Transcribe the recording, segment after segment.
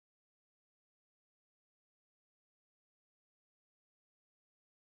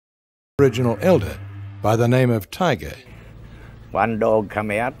Aboriginal elder by the name of Tiger. One dog come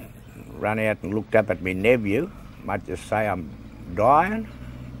out, run out and looked up at me nephew, might just say I'm dying,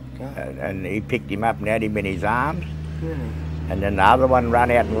 and he picked him up and had him in his arms. Really? And then the other one ran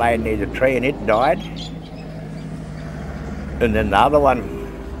out and lay near the tree and it died. And then the other one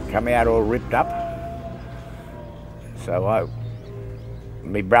come out all ripped up. So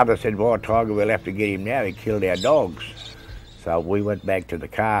my brother said, well, Tiger, we'll have to get him now, he killed our dogs. So we went back to the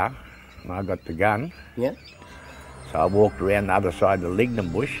car and I got the gun. Yep. So I walked around the other side of the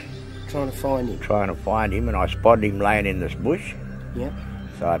lignum bush. Trying to find him. And I spotted him laying in this bush. Yep.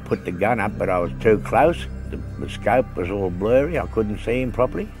 So I put the gun up, but I was too close. The scope was all blurry, I couldn't see him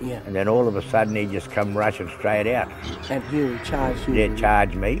properly. Yeah. And then all of a sudden he just come rushing straight out. And he charged you? Yeah,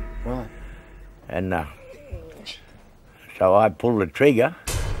 charged me. Right. And so I pulled the trigger,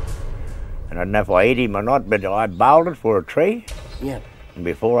 and I don't know if I hit him or not, but I bowled it for a tree. Yeah. And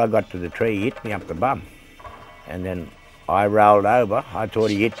before I got to the tree, he hit me up the bum. And then I rolled over. I thought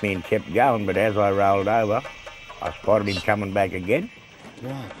he hit me and kept going, but as I rolled over, I spotted him coming back again.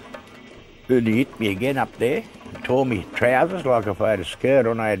 Right. Then he hit me again up there, tore me trousers like if I had a skirt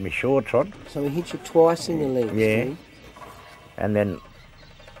on, I had my shorts on. So he hit you twice in the legs? Yeah. And then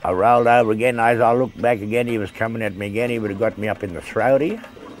I rolled over again. As I looked back again, he was coming at me again. He would have got me up in the throat here.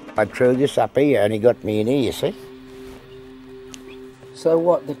 I threw this up here and he got me in here, you see. So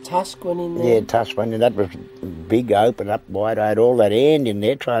what, the tusk went in there? Yeah, tusk went in. That was big, open up wide. I had all that hand in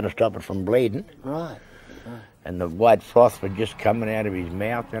there trying to stop it from bleeding. Right. And the white froth was just coming out of his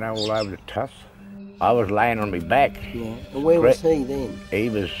mouth, you know, all over the tusk. I was laying on my back. Yeah. And where was he then? He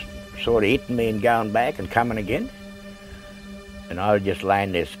was sort of hitting me and going back and coming again. And I was just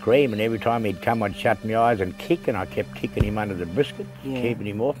laying there screaming. Every time he'd come, I'd shut my eyes and kick, and I kept kicking him under the brisket, keeping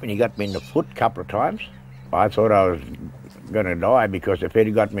him off, and he got me in the foot a couple of times. I thought I was going to die, because if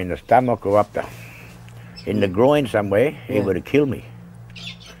he'd got me in the stomach or up in the groin somewhere, he would have killed me.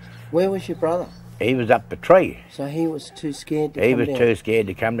 Where was your brother? He was up the tree. So he was too scared to come down? He was too scared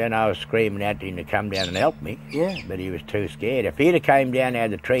to come down. I was screaming out to him to come down and help me. Yeah. But he was too scared. If he'd have came down out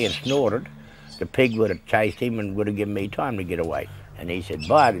of the tree and snorted, the pig would have chased him and would have given me time to get away. And he said,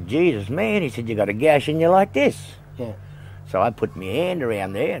 by the Jesus, man, he said, you got a gash in you like this. Yeah. So I put my hand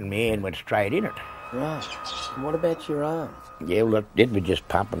around there and my hand went straight in it. Right. And what about your arm? Yeah, well, it was just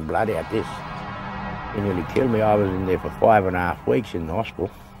pumping blood out this. It nearly killed me. I was in there for 5.5 weeks in the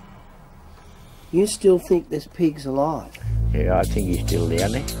hospital. You still think this pig's alive? Yeah, I think he's still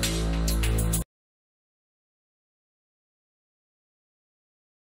down there.